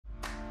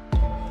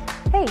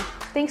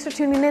Thanks for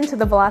tuning in to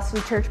the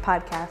Velocity Church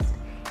podcast.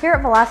 Here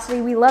at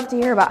Velocity, we love to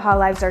hear about how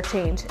lives are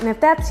changed. And if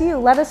that's you,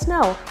 let us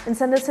know and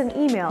send us an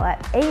email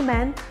at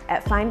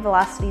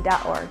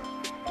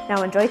amen@findvelocity.org.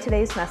 Now enjoy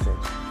today's message.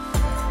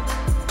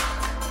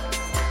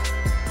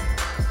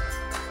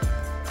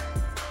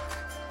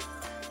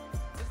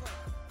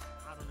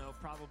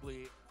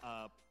 Probably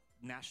a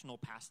national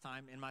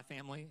pastime in my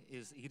family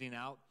is eating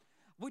out.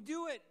 We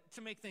do it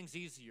to make things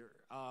easier.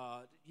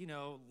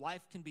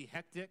 Life can be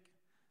hectic.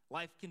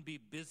 Life can be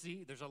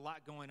busy. There's a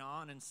lot going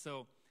on. And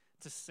so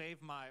to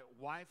save my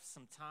wife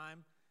some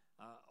time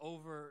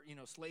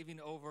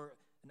slaving over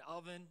an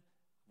oven,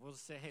 we'll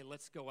say, hey,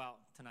 let's go out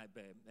tonight,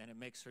 babe. And it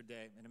makes her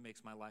day, and it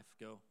makes my life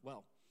go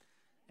well.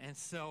 And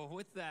so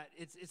with that,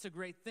 it's a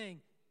great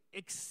thing,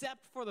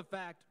 except for the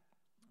fact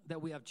that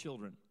we have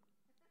children.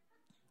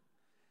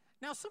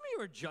 Now, some of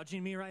you are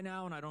judging me right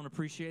now, and I don't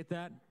appreciate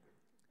that.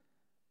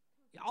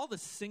 All the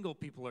single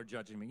people are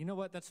judging me. You know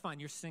what? That's fine.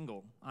 You're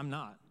single. I'm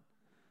not.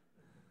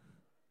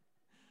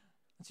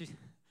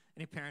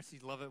 Any parents, you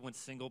love it when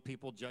single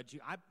people judge you?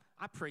 I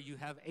pray you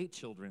have 8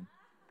 children.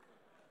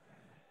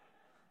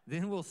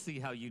 Then we'll see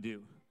how you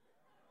do.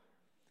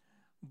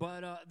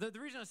 But the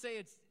reason I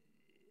say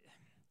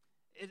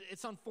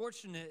it's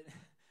unfortunate.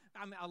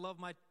 I mean, I love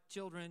my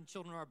children.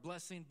 Children are a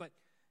blessing, but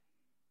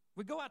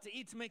we go out to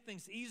eat to make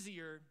things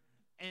easier,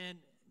 and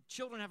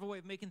children have a way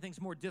of making things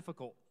more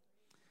difficult.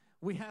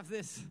 We have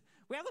this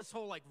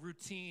whole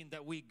routine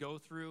that we go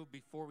through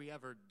before we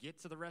ever get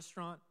to the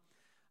restaurant.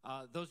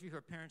 Those of you who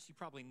are parents, you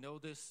probably know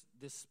this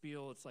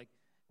spiel. It's like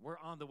we're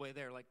on the way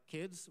there. Like,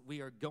 kids,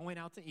 we are going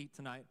out to eat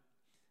tonight.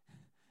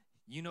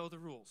 You know the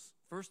rules.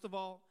 First of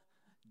all,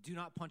 do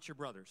not punch your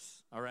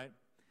brothers, all right?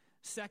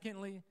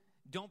 Secondly,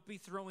 don't be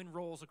throwing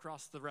rolls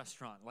across the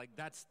restaurant. Like,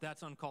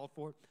 that's uncalled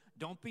for.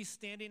 Don't be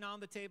standing on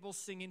the table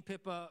singing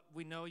Pippa.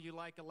 We know you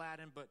like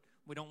Aladdin, but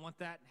we don't want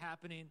that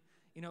happening.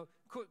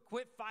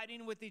 Quit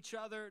fighting with each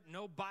other.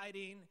 No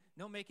biting.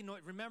 No making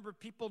noise. Remember,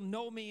 people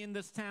know me in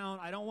this town.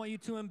 I don't want you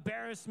to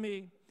embarrass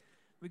me.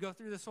 We go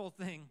through this whole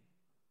thing.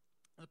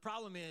 The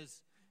problem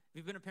is, if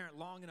you've been a parent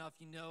long enough,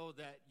 you know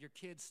that your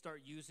kids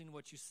start using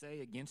what you say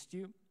against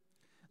you.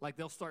 Like,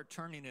 they'll start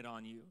turning it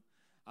on you.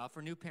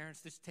 For new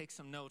parents, just take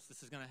some notes.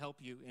 This is going to help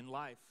you in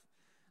life.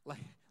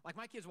 Like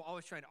my kids will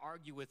always try to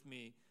argue with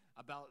me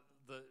about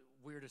the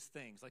weirdest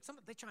things. Like,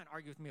 they try and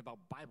argue with me about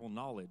Bible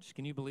knowledge.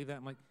 Can you believe that?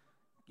 I'm like,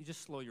 you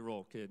just slow your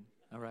roll, kid.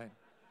 All right?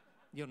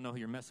 You don't know who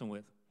you're messing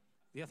with.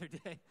 The other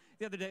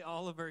day,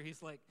 Oliver,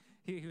 he's like,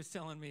 he was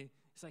telling me,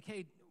 he's like,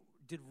 hey,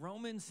 did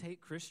Romans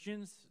hate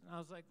Christians? And I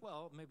was like,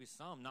 well, maybe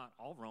some, not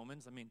all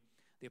Romans. I mean,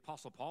 the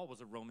Apostle Paul was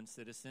a Roman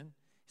citizen.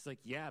 He's like,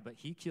 yeah, but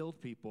he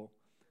killed people.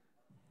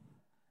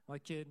 I'm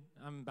like, kid,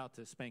 I'm about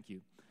to spank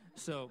you.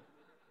 So,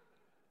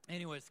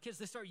 anyways, kids,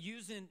 they start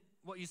using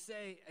what you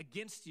say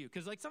against you.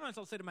 Because, sometimes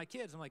I'll say to my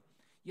kids, I'm like,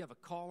 you have a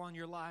call on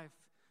your life.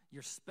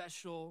 You're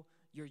special.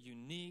 You're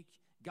unique.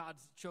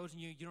 God's chosen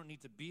you. You don't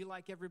need to be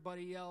like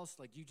everybody else.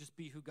 You just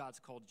be who God's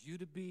called you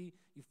to be.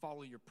 You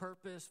follow your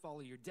purpose,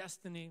 follow your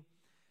destiny.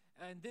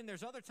 And then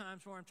there's other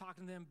times where I'm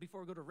talking to them before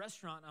we go to a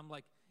restaurant. I'm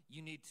like,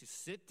 you need to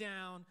sit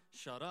down,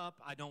 shut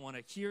up. I don't want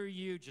to hear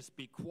you. Just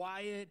be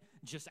quiet.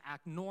 Just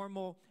act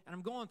normal. And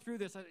I'm going through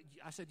this. I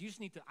said, you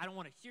just need to, I don't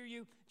want to hear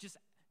you. Just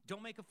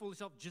don't make a fool of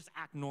yourself. Just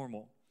act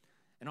normal.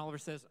 And Oliver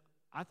says,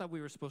 I thought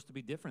we were supposed to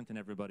be different than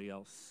everybody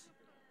else.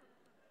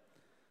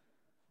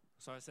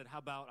 So I said, how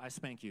about I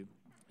spank you?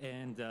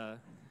 And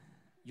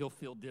you'll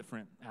feel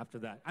different after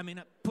that. I mean,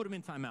 put him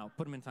in timeout.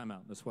 Put him in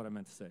timeout. That's what I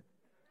meant to say.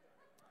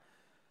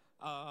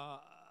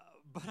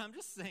 But I'm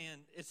just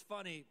saying, it's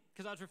funny,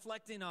 because I was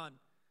reflecting on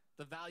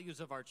the values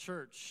of our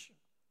church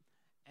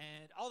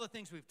and all the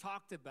things we've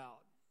talked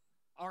about.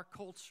 Our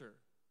culture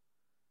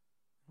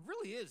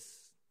really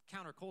is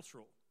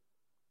countercultural.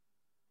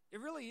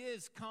 It really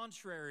is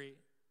contrary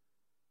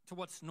to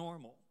what's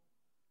normal.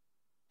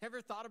 Have you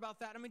ever thought about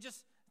that? I mean,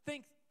 just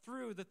think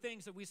through the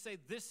things that we say,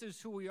 this is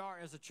who we are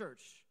as a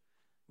church.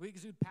 We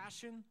exude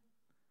passion.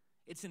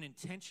 It's an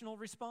intentional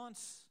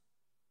response.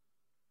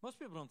 Most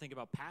people don't think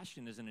about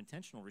passion as an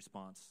intentional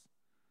response.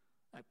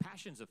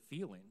 Passion's a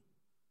feeling.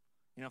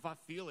 If I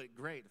feel it,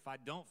 great. If I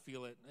don't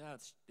feel it,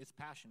 it's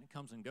passion. It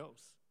comes and goes.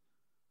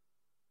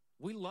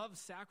 We love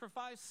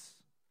sacrifice.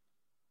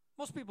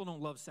 Most people don't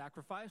love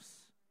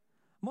sacrifice.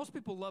 Most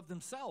people love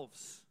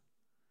themselves.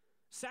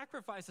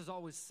 Sacrifice is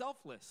always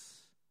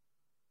selfless.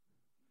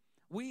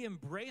 We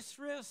embrace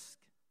risk.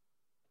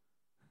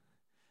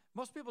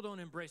 Most people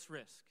don't embrace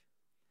risk.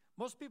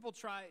 Most people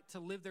try to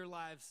live their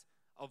lives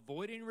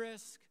avoiding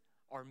risk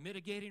or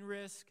mitigating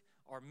risk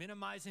or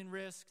minimizing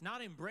risk,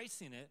 not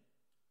embracing it.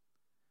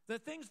 The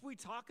things we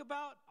talk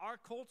about, our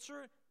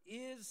culture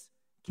is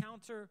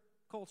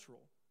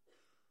countercultural.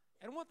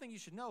 And one thing you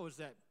should know is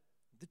that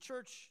the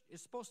church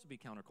is supposed to be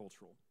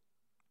countercultural.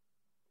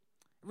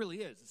 It really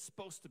is. It's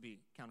supposed to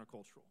be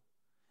countercultural.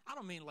 I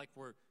don't mean like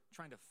we're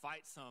trying to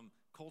fight some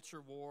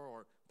culture war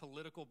or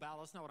political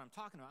battle. That's not what I'm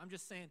talking about. I'm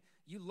just saying,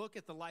 you look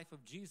at the life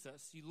of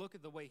Jesus, you look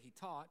at the way he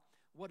taught,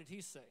 what did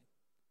he say?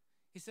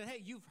 He said,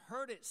 hey, you've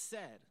heard it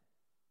said.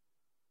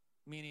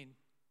 meaning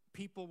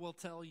people will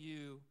tell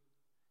you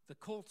the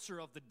culture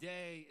of the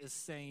day is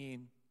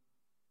saying,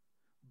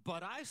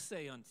 but I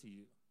say unto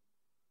you.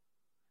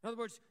 In other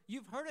words,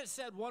 you've heard it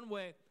said one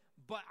way,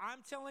 but I'm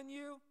telling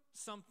you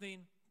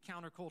something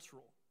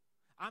countercultural.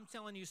 I'm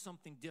telling you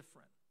something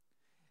different.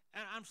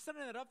 And I'm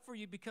setting that up for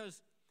you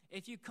because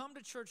if you come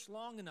to church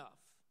long enough,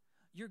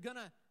 you're going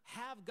to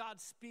have God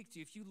speak to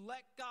you. If you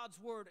let God's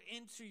word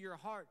into your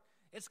heart,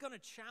 it's going to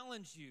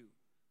challenge you.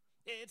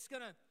 It's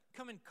going to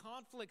come in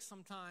conflict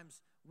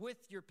sometimes with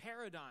your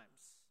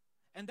paradigms.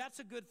 And that's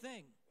a good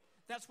thing.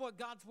 That's what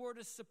God's word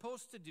is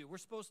supposed to do. We're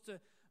supposed to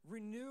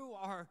renew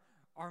our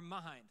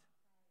mind.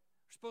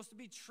 We're supposed to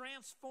be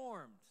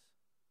transformed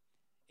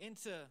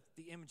into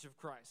the image of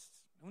Christ.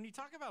 And when you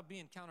talk about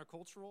being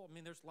countercultural, I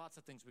mean, there's lots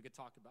of things we could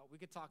talk about. We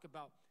could talk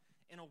about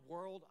in a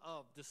world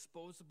of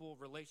disposable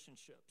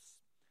relationships.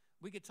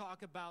 We could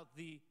talk about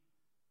the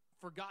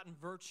forgotten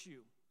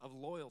virtue of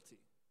loyalty.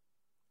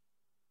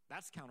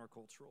 That's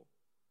countercultural.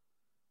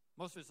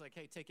 Most of it's like,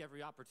 hey, take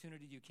every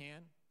opportunity you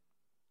can.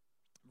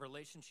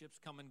 Relationships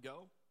come and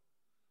go.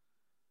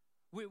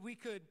 We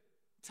could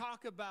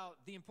talk about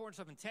the importance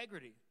of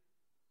integrity.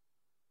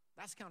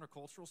 That's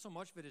countercultural. So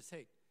much of it is,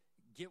 hey,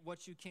 get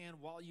what you can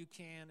while you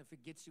can. If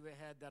it gets you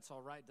ahead, that's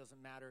all right.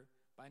 Doesn't matter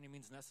by any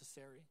means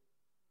necessary.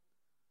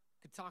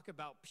 Could talk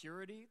about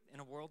purity in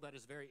a world that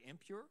is very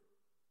impure.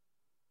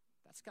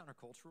 That's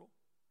countercultural.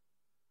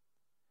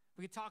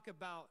 We could talk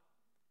about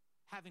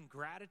having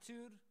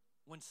gratitude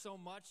when so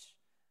much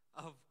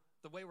of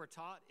the way we're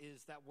taught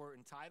is that we're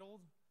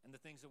entitled and the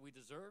things that we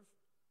deserve.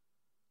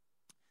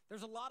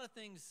 There's a lot of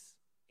things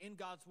in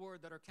God's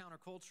word that are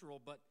countercultural,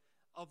 but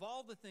of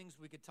all the things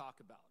we could talk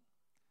about,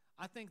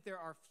 I think there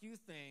are few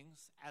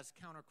things as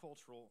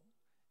countercultural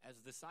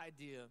as this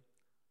idea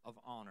of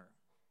honor.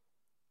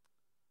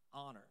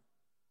 Honor.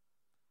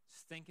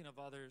 It's thinking of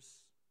others.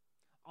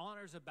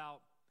 Honor is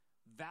about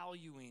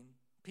valuing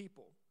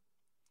people.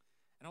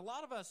 And a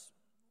lot of us,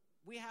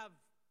 we have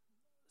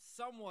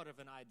somewhat of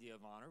an idea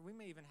of honor. We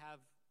may even have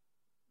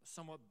a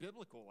somewhat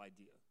biblical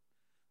idea.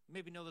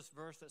 Maybe know this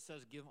verse that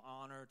says, give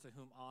honor to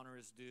whom honor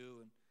is due.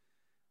 And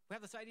we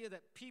have this idea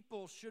that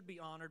people should be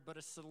honored, but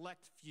a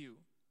select few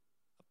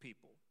of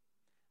people.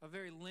 A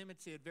very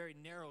limited, very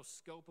narrow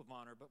scope of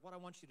honor. But what I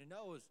want you to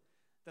know is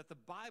that the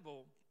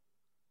Bible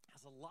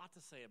has a lot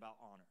to say about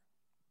honor.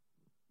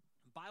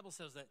 The Bible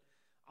says that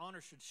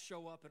honor should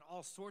show up in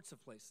all sorts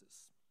of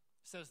places.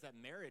 It says that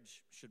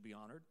marriage should be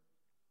honored.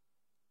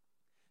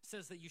 It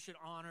says that you should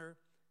honor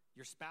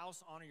your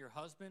spouse, honor your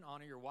husband,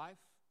 honor your wife.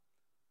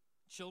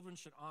 Children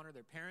should honor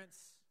their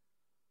parents.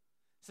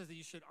 It says that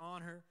you should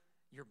honor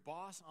your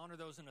boss, honor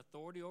those in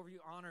authority over you,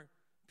 honor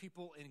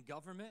people in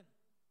government.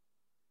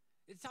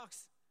 It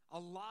talks a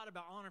lot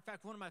about honor. In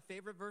fact, one of my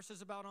favorite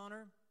verses about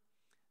honor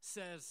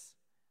says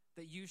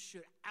that you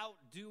should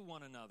outdo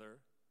one another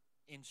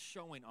in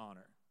showing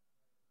honor.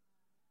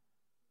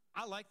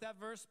 I like that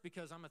verse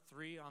because I'm a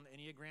 3 on the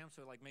Enneagram,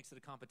 so it like makes it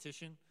a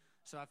competition.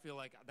 So I feel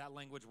like that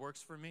language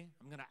works for me.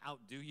 I'm going to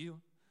outdo you.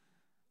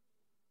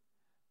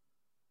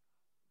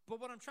 But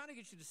what I'm trying to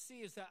get you to see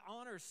is that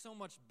honor is so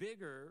much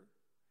bigger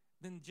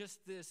than just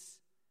this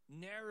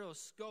narrow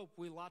scope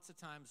we lots of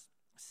times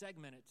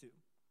segment it to.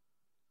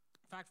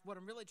 In fact, what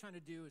I'm really trying to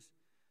do is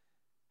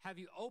have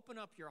you open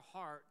up your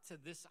heart to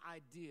this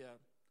idea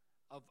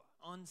of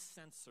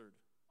uncensored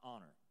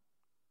honor.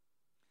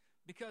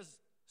 Because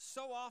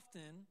so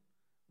often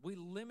we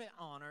limit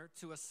honor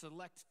to a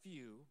select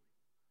few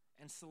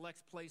and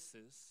select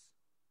places.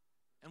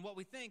 And what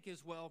we think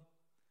is, well,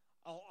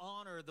 I'll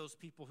honor those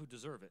people who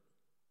deserve it.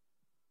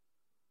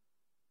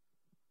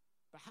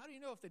 But how do you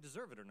know if they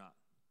deserve it or not?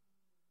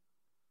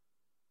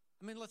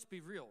 I mean, let's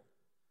be real.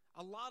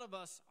 A lot of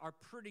us are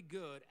pretty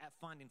good at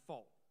finding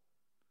fault.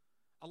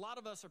 A lot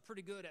of us are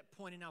pretty good at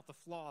pointing out the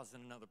flaws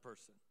in another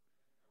person.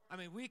 I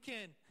mean, we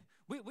can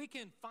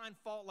find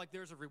fault like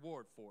there's a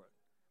reward for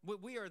it.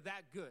 We are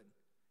that good.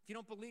 If you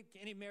don't believe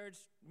any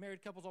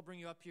married couples, I'll bring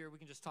you up here. We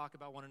can just talk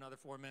about one another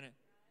for a minute.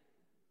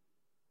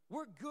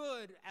 We're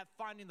good at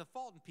finding the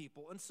fault in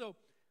people. And so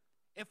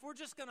if we're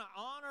just going to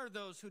honor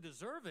those who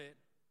deserve it,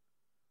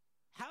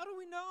 how do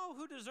we know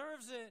who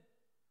deserves it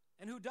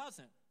and who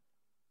doesn't?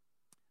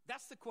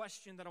 That's the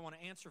question that I want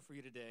to answer for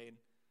you today. And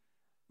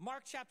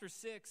Mark chapter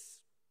 6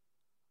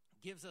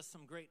 gives us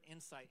some great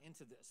insight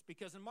into this.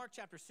 Because in Mark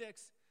chapter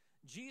 6,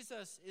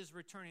 Jesus is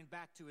returning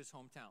back to his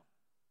hometown.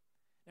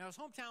 Now, his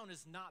hometown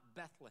is not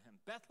Bethlehem.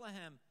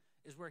 Bethlehem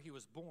is where he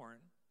was born.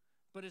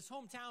 But his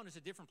hometown is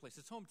a different place.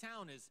 His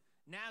hometown is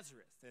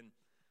Nazareth. And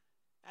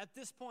at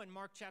this point in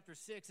Mark chapter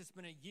 6, it's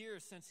been a year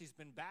since he's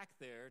been back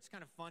there. It's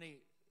kind of funny.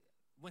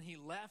 When he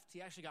left,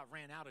 he actually got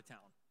ran out of town.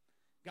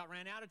 Got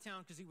ran out of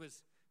town because he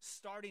was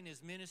starting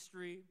his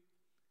ministry.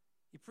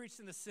 He preached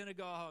in the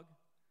synagogue,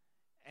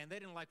 and they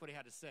didn't like what he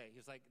had to say. He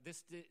was like,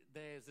 this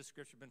day has this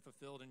scripture been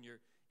fulfilled in your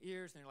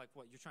ears? And they're like,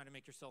 what, you're trying to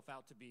make yourself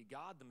out to be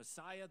God, the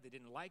Messiah? They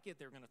didn't like it.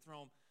 They were going to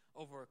throw him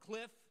over a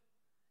cliff.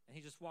 And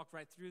he just walked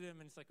right through them,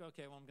 and he's like,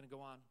 okay, well, I'm going to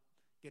go on,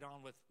 get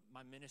on with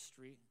my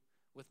ministry,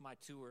 with my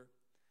tour.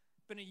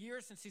 It's been a year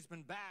since he's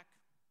been back,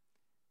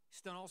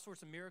 He's done all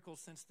sorts of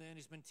miracles since then.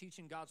 He's been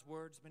teaching God's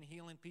word. He's been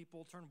healing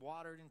people, turned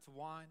water into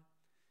wine.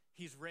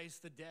 He's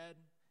raised the dead,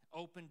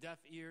 opened deaf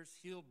ears,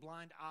 healed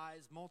blind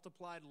eyes,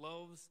 multiplied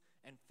loaves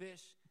and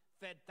fish,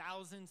 fed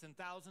thousands and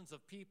thousands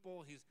of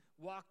people. He's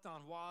walked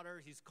on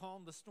water. He's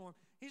calmed the storm.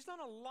 He's done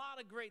a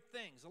lot of great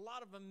things, a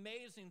lot of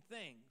amazing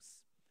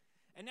things.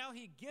 And now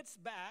he gets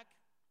back,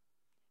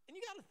 and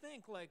you got to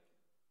think, like,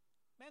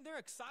 man, they're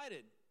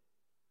excited.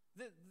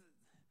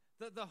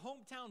 The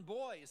hometown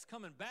boy is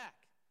coming back.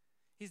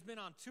 He's been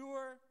on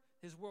tour,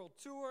 his world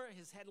tour,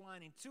 his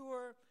headlining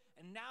tour,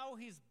 and now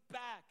he's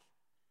back.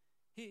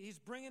 He's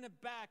bringing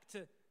it back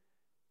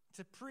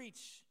to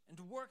preach and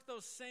to work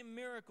those same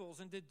miracles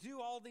and to do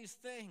all these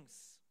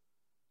things.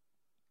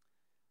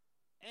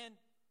 And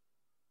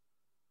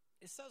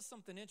it says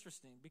something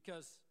interesting,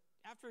 because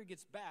after he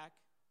gets back,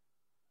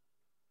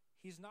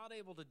 he's not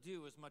able to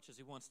do as much as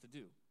he wants to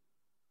do.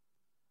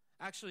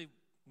 Actually,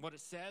 what it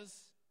says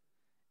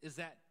is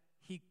that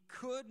he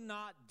could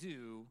not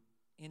do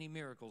any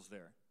miracles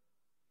there,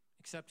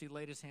 except he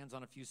laid his hands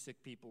on a few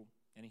sick people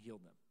and he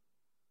healed them.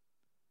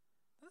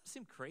 Doesn't that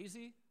seem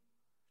crazy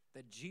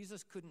that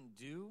Jesus couldn't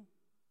do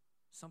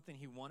something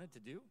he wanted to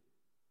do?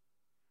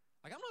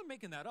 Like, I'm not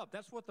making that up.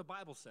 That's what the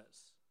Bible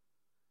says.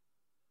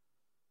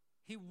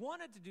 He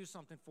wanted to do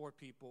something for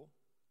people,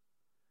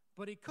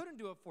 but he couldn't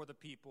do it for the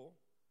people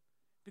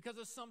because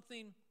of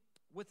something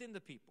within the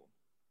people.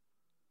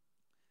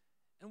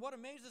 And what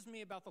amazes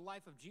me about the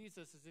life of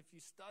Jesus is, if you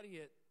study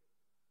it,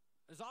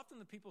 it's often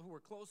the people who were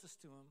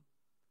closest to him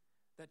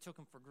that took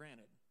him for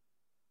granted.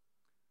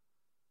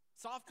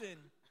 It's often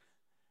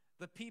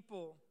the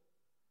people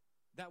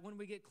that when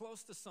we get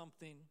close to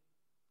something,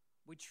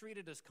 we treat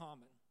it as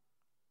common.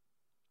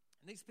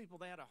 And these people,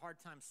 they had a hard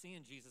time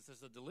seeing Jesus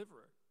as a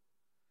deliverer.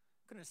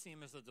 Couldn't see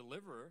him as a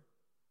deliverer.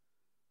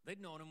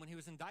 They'd known him when he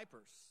was in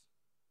diapers.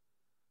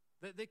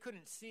 They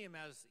couldn't see him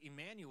as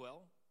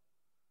Emmanuel.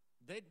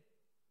 They'd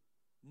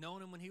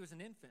known him when he was an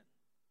infant.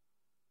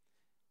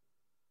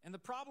 And the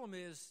problem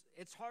is,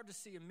 it's hard to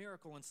see a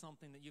miracle in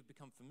something that you've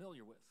become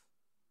familiar with.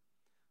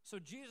 So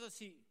Jesus,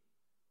 he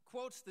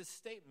quotes this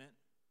statement,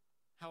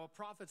 how a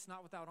prophet's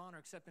not without honor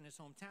except in his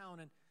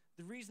hometown. And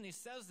the reason he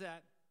says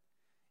that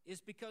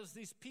is because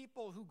these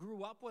people who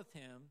grew up with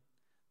him,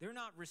 they're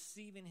not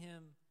receiving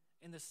him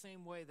in the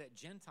same way that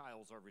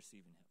Gentiles are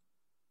receiving him.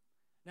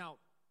 Now,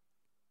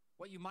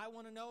 what you might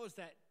want to know is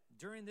that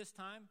during this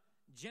time,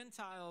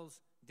 Gentiles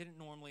didn't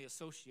normally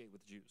associate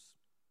with Jews.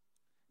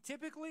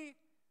 Typically,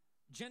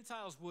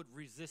 Gentiles would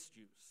resist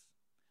Jews.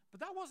 But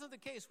that wasn't the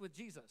case with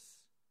Jesus.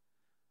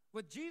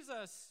 With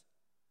Jesus,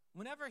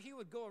 whenever he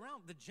would go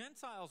around, the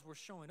Gentiles were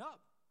showing up.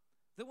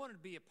 They wanted to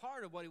be a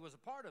part of what he was a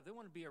part of. They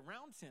wanted to be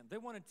around him. They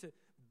wanted to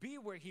be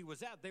where he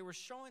was at. They were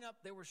showing up,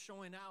 they were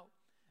showing out,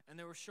 and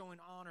they were showing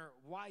honor.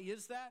 Why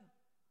is that?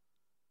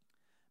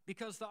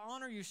 Because the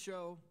honor you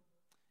show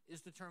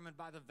is determined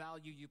by the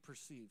value you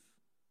perceive.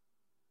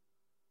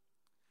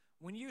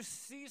 When you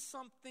see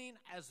something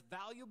as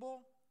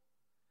valuable,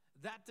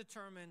 that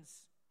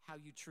determines how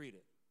you treat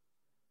it.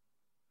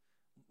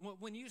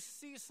 When you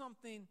see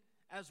something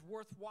as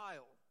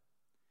worthwhile,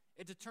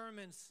 it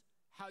determines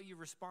how you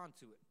respond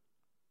to it.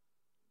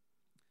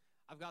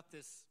 I've got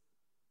this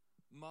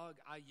mug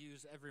I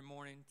use every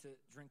morning to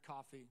drink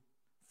coffee.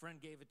 A friend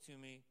gave it to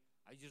me.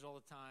 I use it all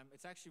the time.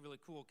 It's actually really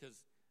cool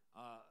because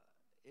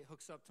it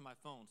hooks up to my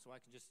phone, so I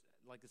can just,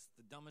 like, it's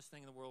the dumbest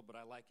thing in the world, but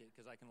I like it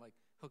because I can, like,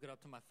 hook it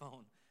up to my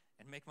phone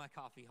and make my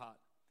coffee hot.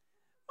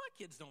 My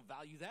kids don't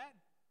value that.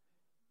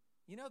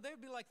 You know, they'd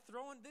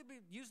be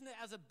using it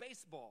as a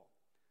baseball.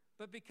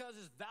 But because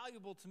it's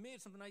valuable to me,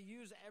 it's something I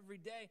use every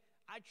day,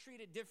 I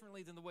treat it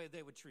differently than the way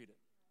they would treat it.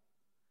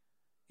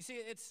 You see,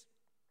 it's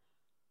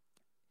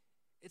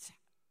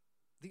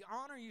the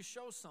honor you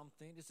show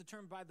something is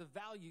determined by the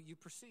value you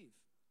perceive.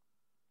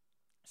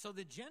 So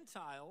the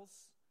Gentiles,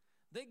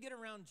 they get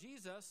around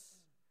Jesus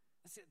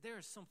and say, there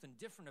is something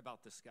different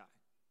about this guy.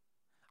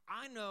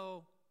 I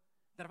know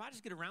that if I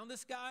just get around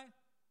this guy,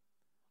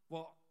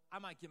 well, I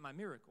might get my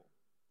miracle.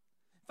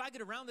 If I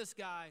get around this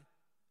guy,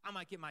 I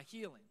might get my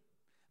healing.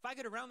 If I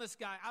get around this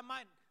guy, I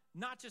might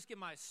not just get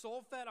my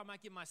soul fed, I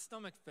might get my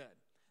stomach fed.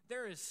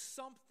 There is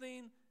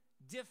something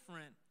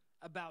different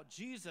about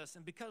Jesus,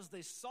 and because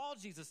they saw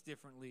Jesus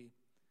differently,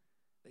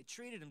 they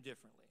treated him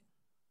differently.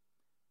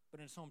 But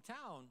in his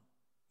hometown,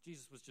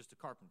 Jesus was just a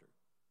carpenter.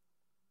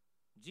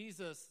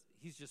 Jesus,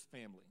 he's just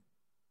family.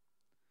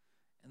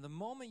 And the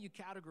moment you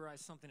categorize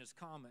something as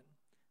common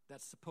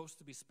that's supposed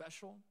to be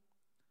special,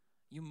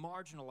 you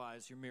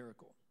marginalize your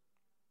miracle.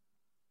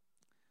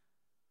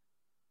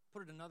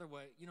 Put it another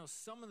way, you know,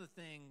 some of the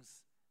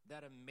things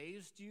that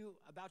amazed you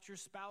about your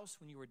spouse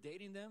when you were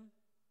dating them,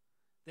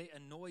 they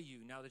annoy you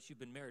now that you've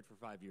been married for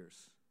 5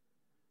 years.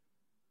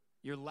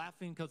 You're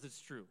laughing because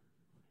it's true.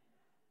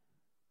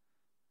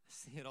 I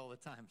see it all the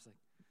time. It's like,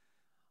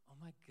 oh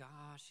my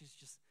gosh,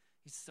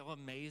 he's so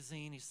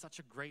amazing. He's such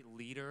a great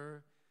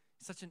leader.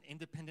 He's such an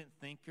independent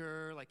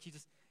thinker. Like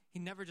he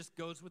never just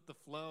goes with the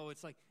flow.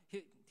 It's like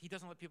he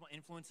doesn't let people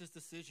influence his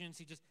decisions.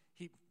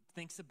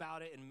 thinks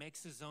about it and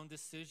makes his own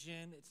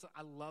decision.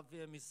 I love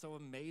him. He's so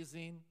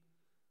amazing.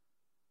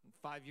 And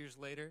 5 years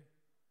later,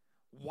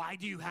 why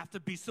do you have to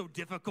be so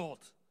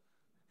difficult?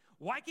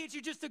 Why can't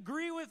you just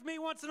agree with me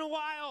once in a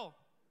while?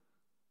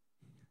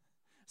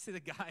 See the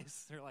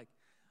guys, they're like,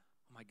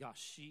 oh my gosh,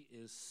 she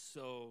is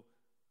so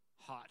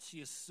hot. She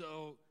is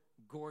so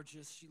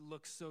gorgeous. She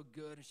looks so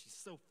good, and she's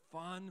so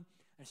fun,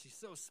 and she's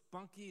so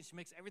spunky, and she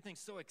makes everything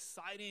so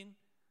exciting.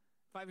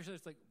 5 years later,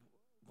 it's like,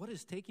 what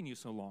is taking you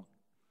so long?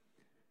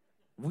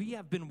 We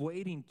have been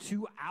waiting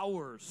 2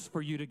 hours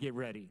for you to get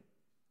ready.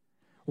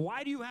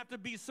 Why do you have to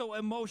be so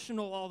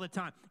emotional all the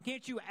time?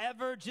 Can't you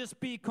ever just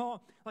be calm?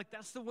 Like,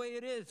 that's the way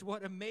it is.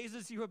 What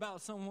amazes you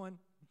about someone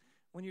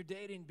when you're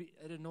dating,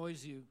 it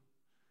annoys you.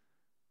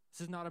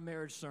 This is not a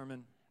marriage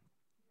sermon,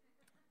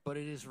 but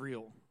it is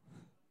real.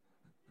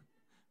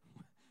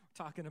 We're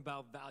talking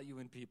about value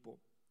in people.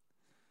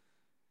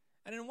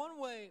 And in one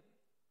way,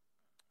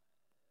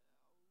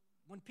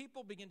 when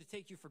people begin to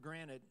take you for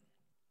granted,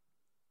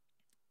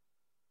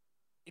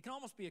 it can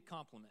almost be a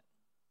compliment.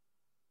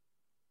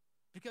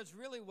 Because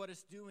really what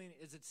it's doing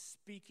is it's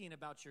speaking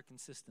about your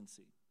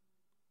consistency.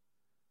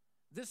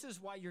 This is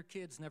why your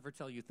kids never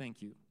tell you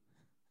thank you.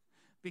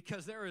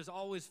 Because there is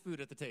always food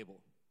at the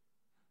table.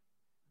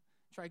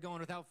 Try going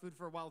without food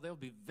for a while, they'll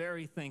be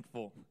very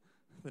thankful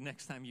the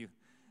next time you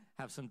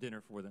have some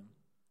dinner for them.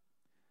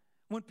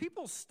 When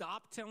people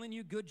stop telling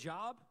you good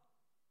job,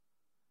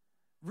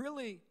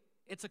 really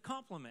it's a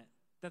compliment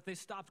that they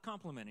stopped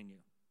complimenting you.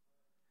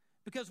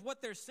 Because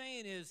what they're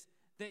saying is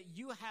that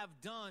you have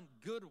done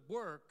good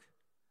work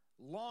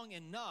long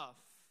enough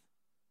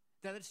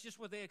that it's just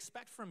what they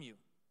expect from you.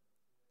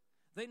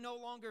 They no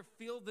longer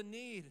feel the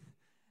need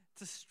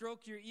to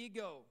stroke your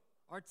ego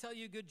or tell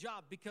you good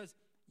job because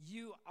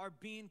you are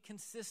being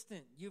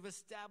consistent. You've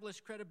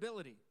established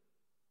credibility.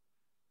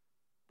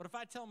 But if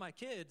I tell my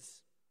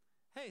kids,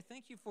 hey,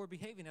 thank you for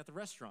behaving at the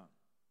restaurant,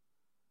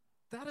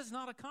 that is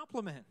not a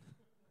compliment.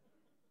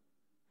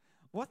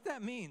 What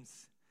that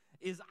means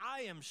is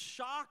I am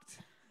shocked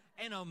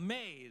and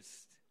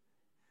amazed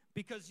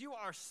because you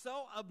are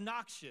so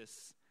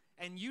obnoxious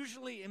and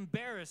usually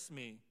embarrass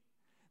me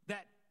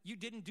that you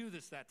didn't do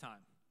this that time.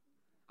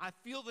 I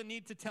feel the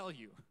need to tell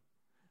you.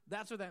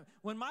 That's what that,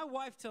 when my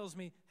wife tells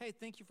me, hey,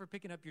 thank you for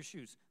picking up your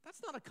shoes,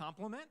 that's not a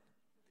compliment.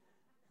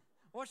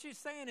 What she's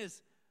saying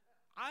is,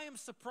 I am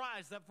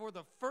surprised that for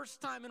the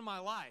first time in my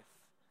life,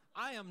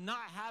 I am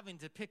not having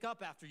to pick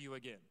up after you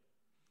again.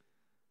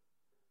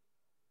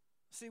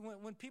 See,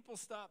 when people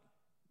stop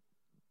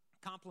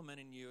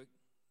complimenting you, it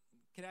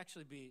can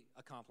actually be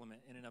a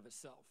compliment in and of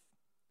itself.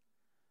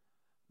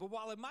 But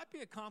while it might be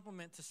a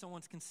compliment to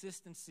someone's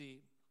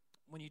consistency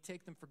when you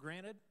take them for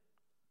granted,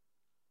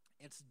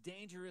 it's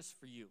dangerous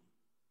for you.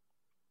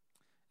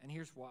 And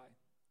here's why.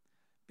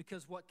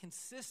 Because what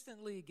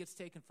consistently gets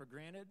taken for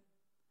granted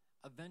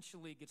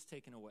eventually gets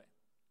taken away.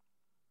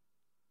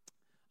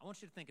 I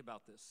want you to think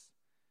about this.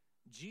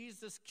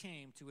 Jesus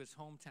came to his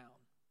hometown,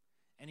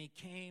 and he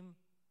came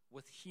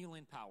with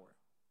healing power.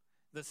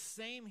 The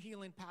same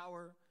healing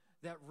power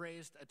that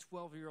raised a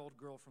 12-year-old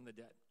girl from the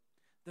dead.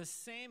 The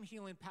same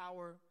healing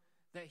power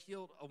that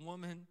healed a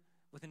woman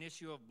with an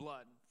issue of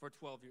blood for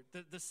 12 years.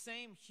 The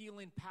same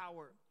healing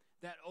power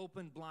that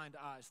opened blind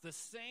eyes. The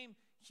same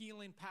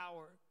healing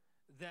power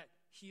that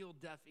healed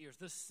deaf ears.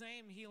 The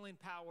same healing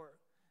power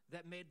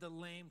that made the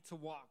lame to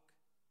walk.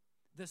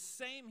 The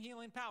same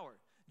healing power.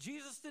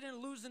 Jesus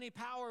didn't lose any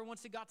power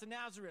once he got to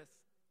Nazareth.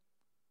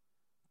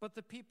 But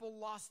the people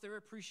lost their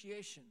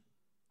appreciation.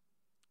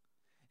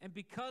 And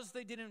because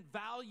they didn't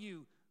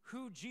value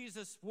who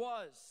Jesus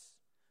was,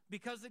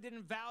 because they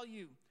didn't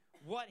value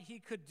what he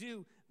could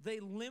do, they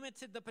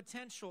limited the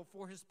potential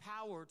for his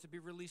power to be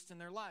released in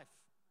their life.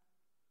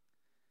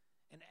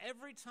 And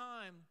every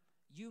time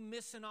you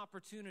miss an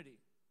opportunity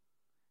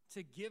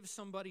to give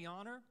somebody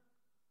honor,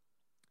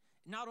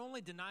 it not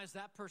only denies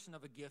that person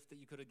of a gift that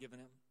you could have given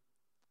him,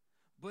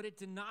 but it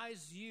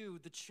denies you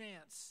the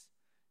chance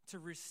to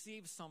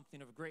receive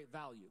something of great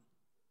value.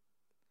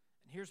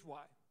 And here's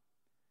why.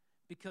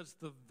 Because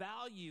the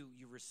value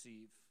you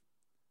receive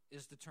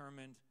is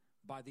determined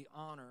by the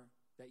honor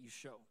that you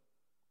show.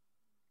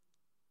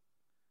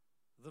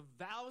 The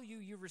value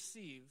you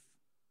receive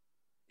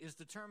is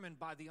determined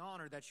by the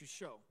honor that you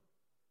show.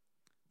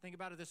 Think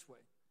about it this way.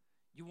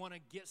 You want to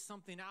get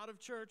something out of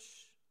church,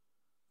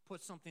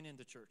 put something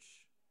into church.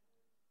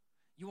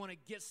 You want to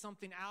get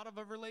something out of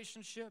a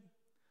relationship,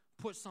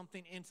 put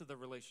something into the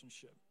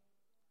relationship.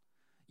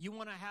 You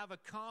want to have a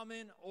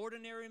common,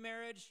 ordinary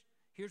marriage,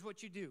 here's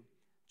what you do.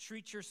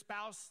 Treat your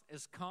spouse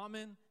as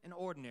common and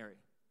ordinary.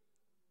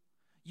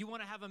 You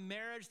want to have a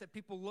marriage that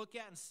people look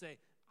at and say,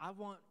 I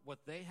want what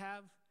they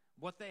have.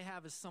 What they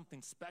have is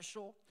something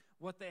special.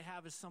 What they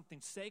have is something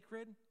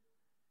sacred.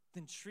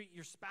 Then treat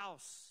your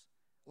spouse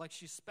like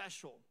she's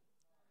special.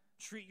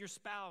 Treat your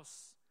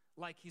spouse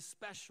like he's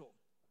special.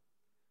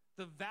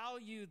 The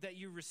value that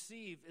you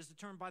receive is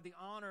determined by the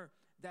honor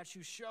that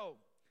you show.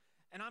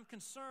 And I'm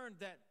concerned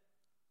that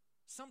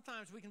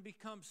sometimes we can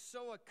become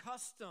so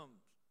accustomed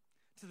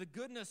to the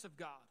goodness of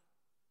God,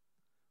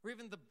 or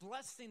even the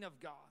blessing of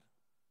God,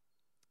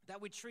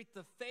 that we treat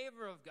the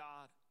favor of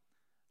God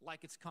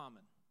like it's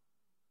common.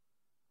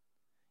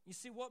 You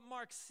see, what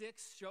Mark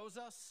 6 shows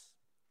us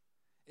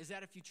is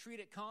that if you treat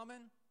it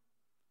common,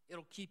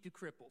 it'll keep you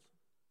crippled.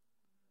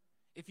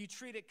 If you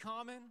treat it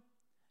common,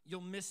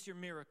 you'll miss your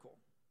miracle.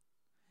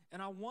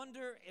 And I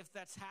wonder if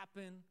that's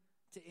happened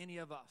to any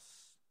of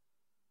us.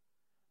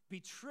 Be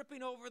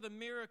tripping over the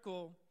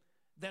miracle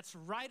that's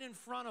right in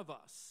front of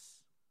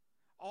us,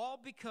 all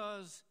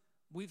because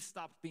we've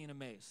stopped being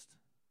amazed.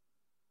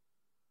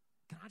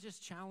 Can I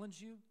just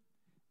challenge you?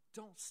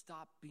 Don't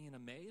stop being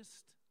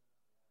amazed.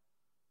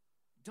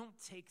 Don't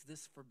take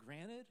this for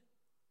granted.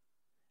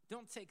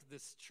 Don't take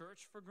this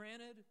church for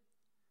granted.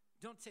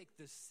 Don't take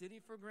this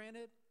city for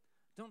granted.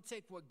 Don't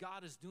take what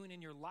God is doing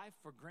in your life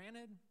for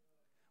granted.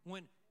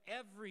 When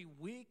every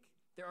week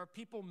there are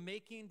people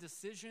making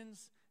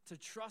decisions to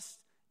trust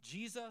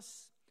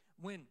Jesus,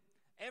 when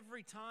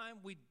every time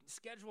we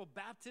schedule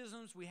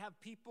baptisms, we have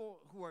people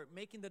who are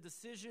making the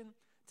decision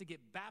to get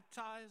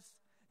baptized.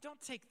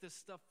 Don't take this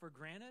stuff for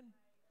granted,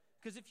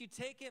 because if you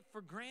take it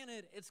for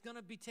granted, it's going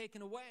to be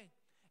taken away.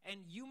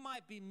 And you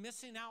might be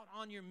missing out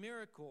on your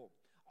miracle,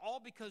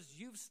 all because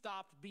you've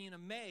stopped being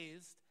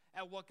amazed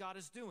at what God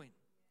is doing.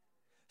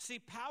 See,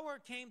 power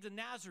came to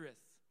Nazareth,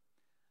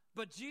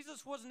 but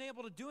Jesus wasn't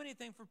able to do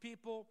anything for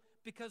people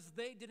because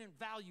they didn't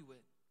value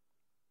it.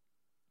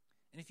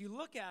 And if you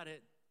look at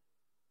it,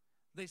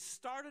 they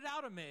started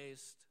out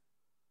amazed,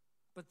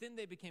 but then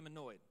they became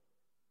annoyed.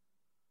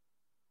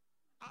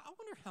 I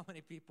wonder how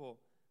many people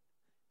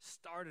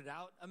started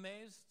out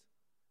amazed,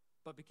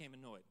 but became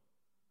annoyed.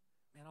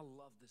 Man, I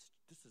love this.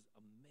 This is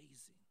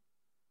amazing.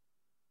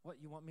 What,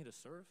 you want me to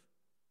serve?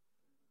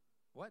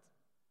 What?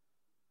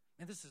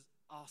 Man, this is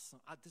awesome.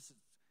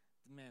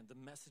 Man, the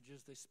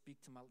messages they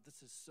speak to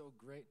this is so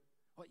great.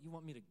 What, you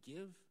want me to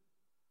give?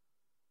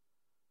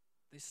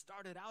 They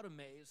started out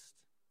amazed,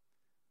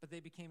 but they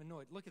became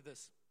annoyed. Look at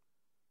this.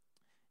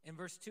 In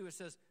verse 2, it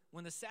says,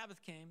 when the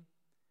Sabbath came,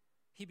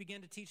 he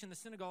began to teach in the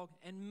synagogue,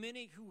 and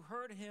many who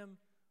heard him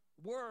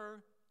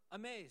were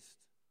amazed.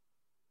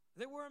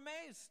 They were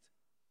amazed.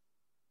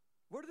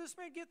 Where did this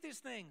man get these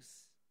things?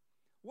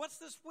 What's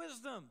this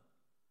wisdom?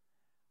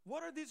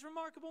 What are these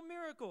remarkable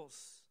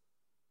miracles?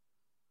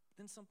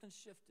 Then something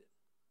shifted.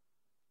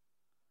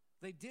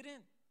 They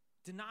didn't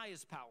deny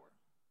his power.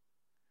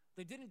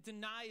 They didn't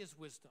deny his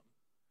wisdom.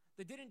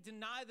 They didn't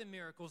deny the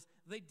miracles.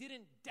 They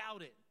didn't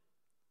doubt it.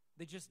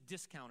 They just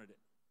discounted it.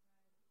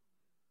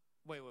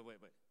 Wait.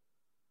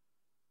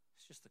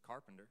 It's just the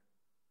carpenter.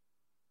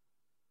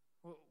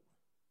 Well,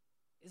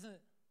 isn't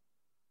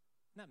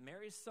that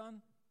Mary's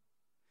son?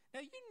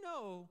 Now, you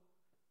know,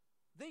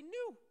 they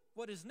knew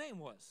what his name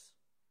was.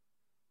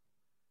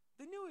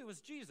 They knew he was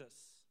Jesus.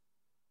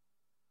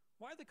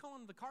 Why are they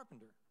calling him the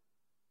carpenter?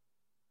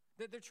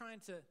 They're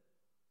trying to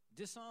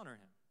dishonor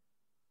him.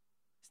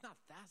 It's not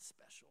that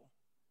special.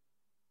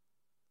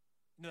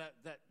 You know,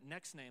 that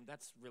next name,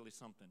 that's really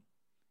something.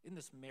 Isn't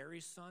this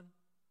Mary's son?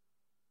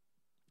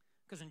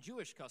 Because in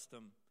Jewish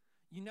custom,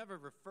 you never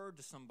referred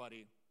to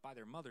somebody by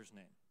their mother's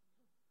name.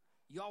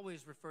 You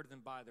always refer to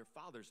them by their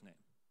father's name.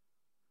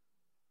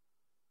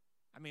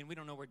 I mean, we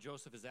don't know where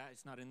Joseph is at.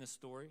 It's not in this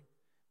story.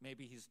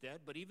 Maybe he's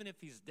dead. But even if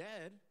he's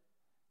dead,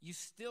 you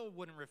still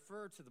wouldn't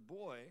refer to the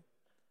boy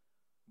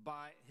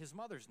by his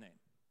mother's name.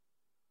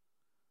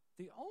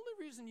 The only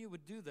reason you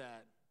would do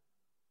that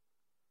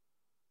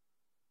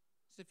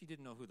is if you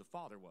didn't know who the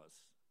father was.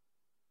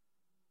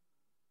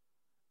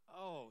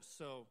 Oh,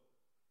 so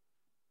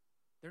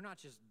they're not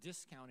just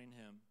discounting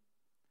him,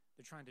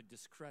 they're trying to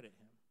discredit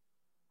him.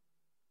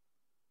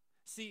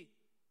 See,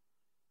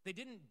 they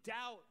didn't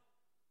doubt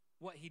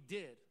what he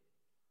did.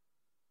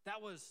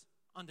 That was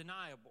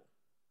undeniable.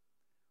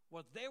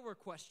 What they were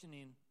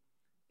questioning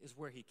is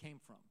where he came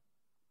from.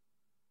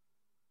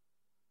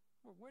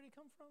 Where did he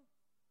come from?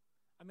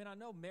 I mean, I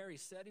know Mary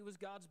said he was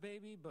God's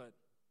baby, but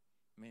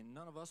I mean,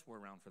 none of us were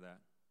around for that.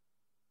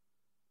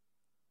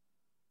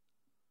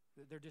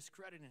 They're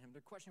discrediting him.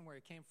 They're questioning where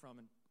he came from.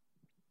 And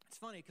it's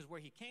funny because where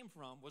he came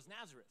from was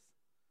Nazareth.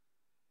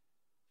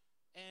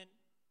 And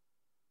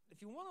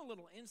if you want a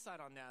little insight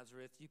on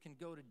Nazareth, you can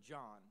go to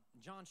John.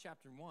 John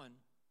chapter 1,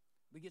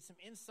 we get some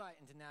insight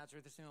into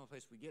Nazareth. It's the only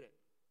place we get it.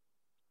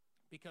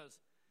 Because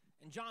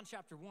in John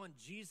chapter 1,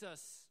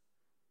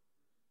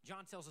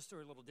 John tells the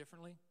story a little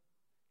differently.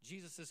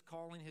 Jesus is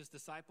calling his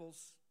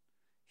disciples.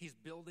 He's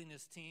building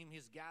his team.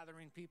 He's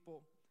gathering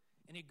people.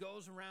 And he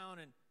goes around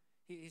and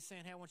he's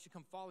saying, hey, I want you to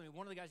come follow me.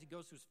 One of the guys he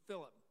goes to is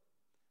Philip.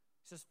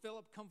 He says,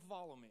 Philip, come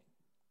follow me.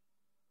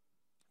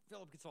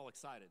 Philip gets all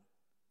excited.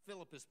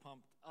 Philip is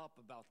pumped up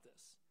about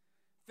this.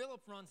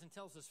 Philip runs and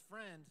tells his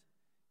friend,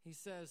 he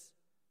says,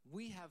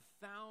 we have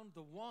found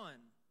the one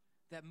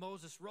that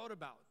Moses wrote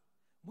about.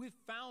 We've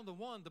found the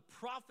one the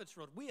prophets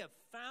wrote. We have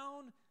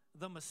found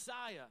the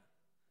Messiah.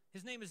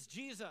 His name is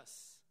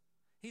Jesus.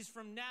 He's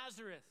from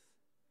Nazareth.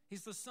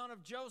 He's the son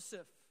of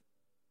Joseph.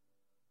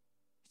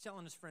 He's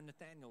telling his friend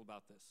Nathaniel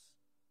about this.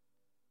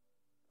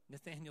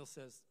 Nathaniel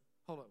says,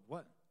 hold on,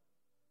 what?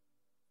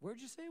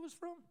 Where'd you say he was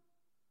from?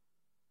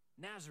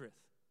 Nazareth.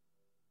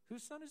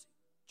 Whose son is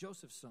he?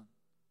 Joseph's son.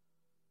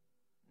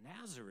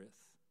 Nazareth.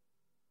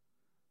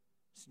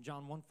 It's in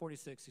John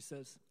 1:46, he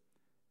says,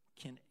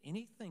 can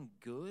anything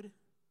good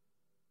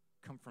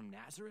come from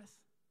Nazareth?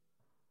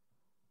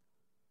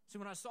 See,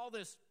 when I saw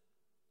this,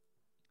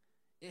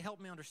 it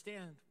helped me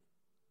understand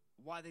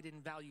why they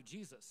didn't value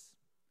Jesus.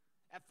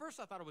 At first,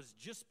 I thought it was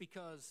just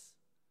because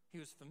he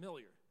was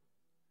familiar,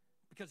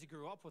 because he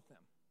grew up with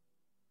them.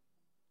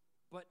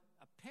 But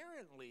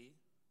apparently,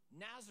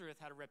 Nazareth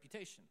had a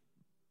reputation.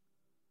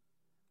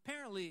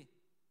 Apparently,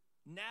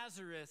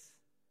 Nazareth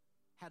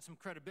had some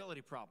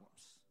credibility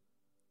problems.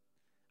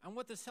 And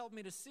what this helped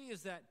me to see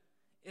is that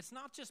it's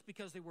not just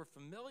because they were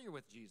familiar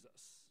with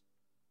Jesus.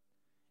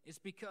 It's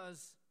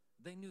because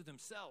they knew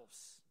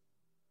themselves.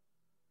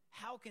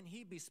 How can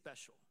he be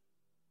special?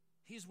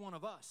 He's one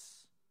of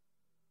us.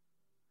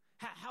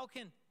 How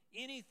can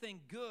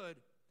anything good,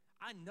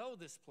 I know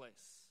this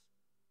place.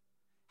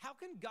 How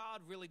can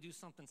God really do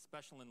something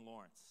special in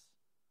Lawrence?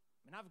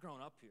 I mean, I've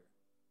grown up here.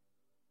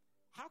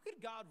 How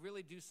could God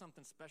really do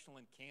something special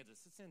in Kansas?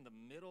 It's in the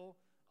middle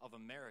of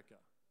America.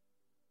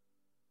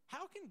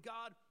 How can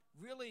God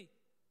really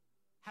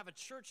have a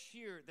church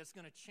here that's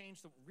going to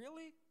change the...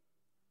 Really?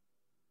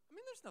 I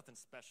mean, there's nothing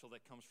special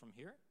that comes from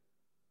here.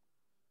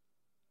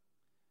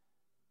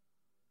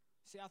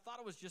 See, I thought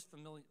it was just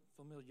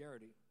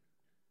familiarity.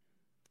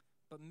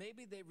 But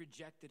maybe they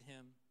rejected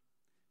him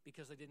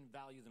because they didn't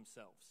value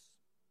themselves.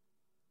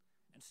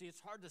 And see, it's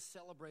hard to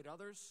celebrate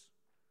others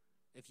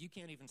if you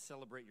can't even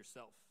celebrate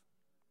yourself.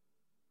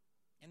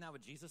 Isn't that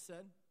what Jesus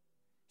said?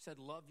 He said,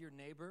 love your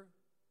neighbor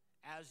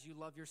as you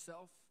love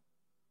yourself.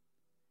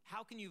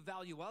 How can you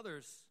value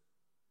others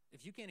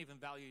if you can't even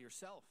value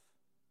yourself?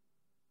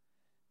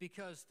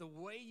 Because the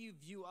way you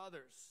view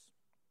others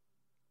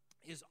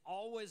is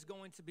always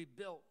going to be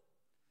built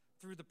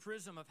through the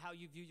prism of how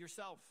you view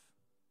yourself.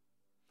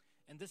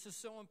 And this is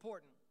so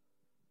important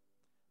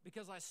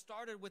because I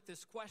started with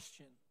this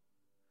question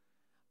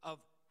of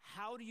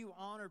how do you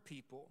honor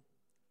people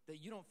that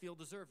you don't feel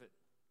deserve it?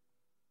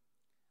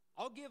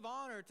 I'll give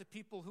honor to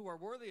people who are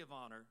worthy of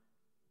honor,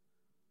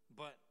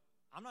 but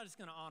I'm not just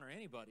going to honor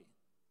anybody.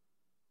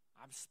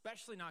 I'm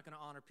especially not going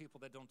to honor people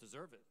that don't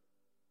deserve it.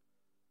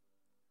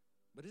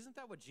 But isn't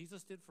that what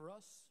Jesus did for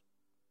us?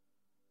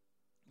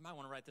 You might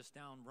want to write this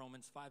down.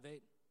 Romans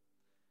 5:8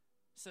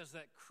 says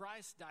that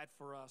Christ died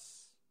for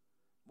us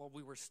while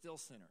we were still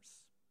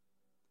sinners.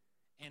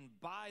 And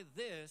by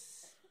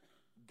this,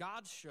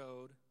 God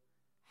showed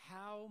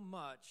how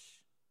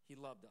much he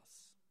loved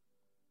us.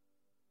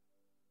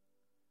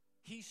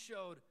 He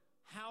showed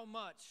how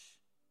much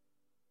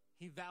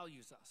he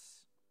values us.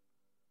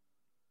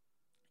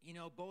 You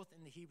know, both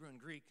in the Hebrew and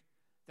Greek,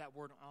 that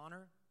word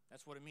honor,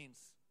 that's what it means,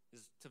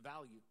 is to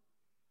value.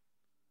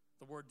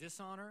 The word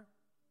dishonor,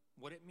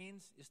 what it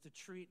means is to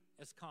treat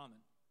as common.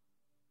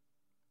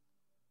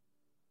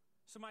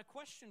 So my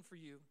question for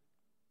you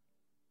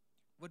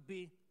would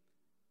be,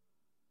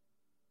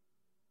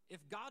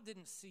 if God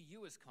didn't see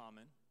you as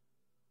common,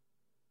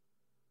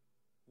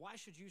 why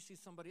should you see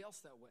somebody else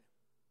that way?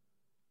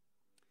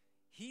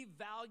 He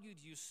valued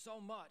you so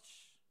much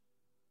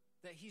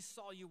that he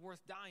saw you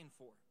worth dying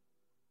for.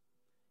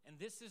 And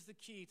this is the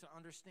key to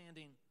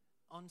understanding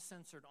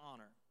uncensored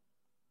honor,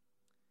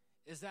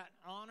 is that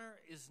honor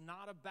is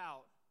not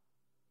about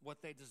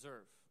what they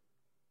deserve.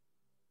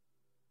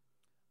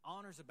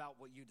 Honor is about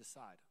what you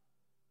decide.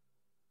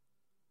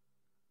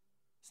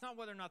 It's not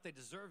whether or not they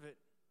deserve it.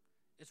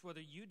 It's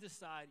whether you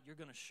decide you're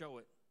going to show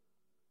it.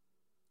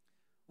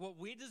 What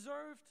we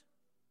deserved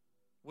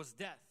was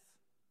death.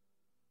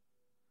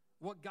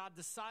 What God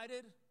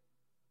decided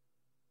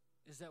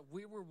is that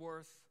we were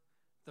worth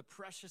the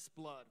precious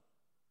blood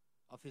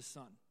of his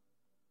son.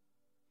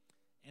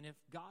 And if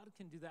God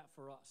can do that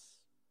for us,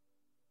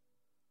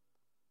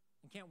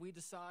 and can't we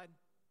decide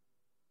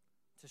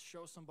to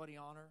show somebody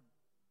honor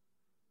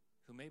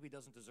who maybe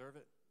doesn't deserve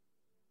it?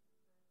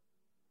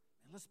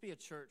 And let's be a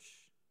church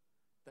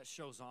that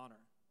shows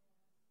honor.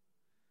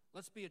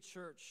 Let's be a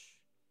church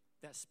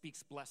that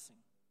speaks blessing.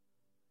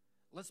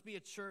 Let's be a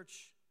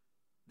church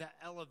that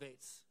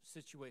elevates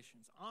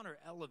situations. Honor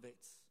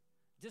elevates.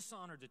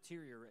 Dishonor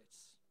deteriorates.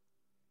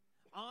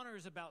 Honor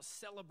is about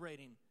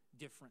celebrating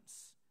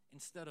difference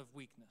instead of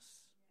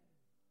weakness.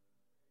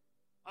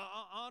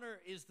 Honor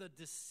is the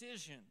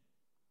decision.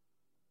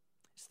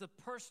 It's the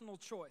personal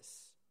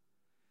choice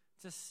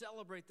to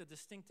celebrate the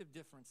distinctive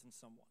difference in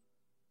someone.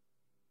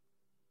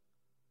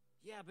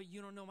 Yeah, but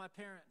you don't know my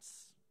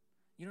parents.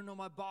 You don't know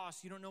my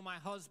boss. You don't know my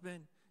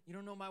husband. You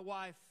don't know my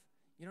wife.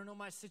 You don't know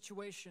my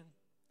situation.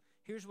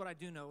 Here's what I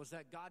do know is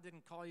that God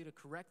didn't call you to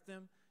correct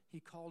them. He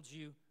called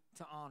you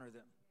to honor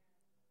them.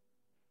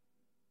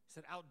 He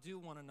said, outdo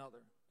one another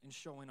in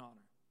showing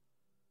honor.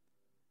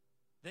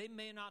 They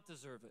may not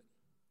deserve it,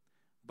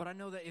 but I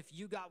know that if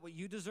you got what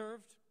you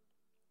deserved,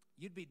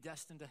 you'd be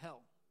destined to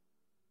hell.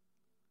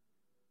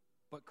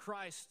 But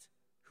Christ,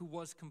 who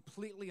was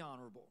completely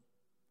honorable,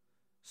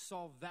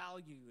 saw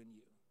value in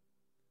you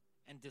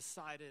and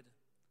decided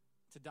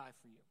to die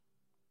for you.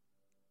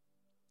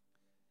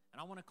 And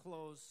I want to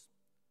close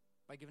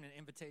by giving an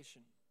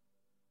invitation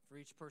for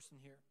each person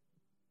here.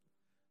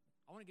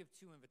 I want to give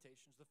two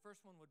invitations. The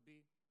first one would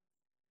be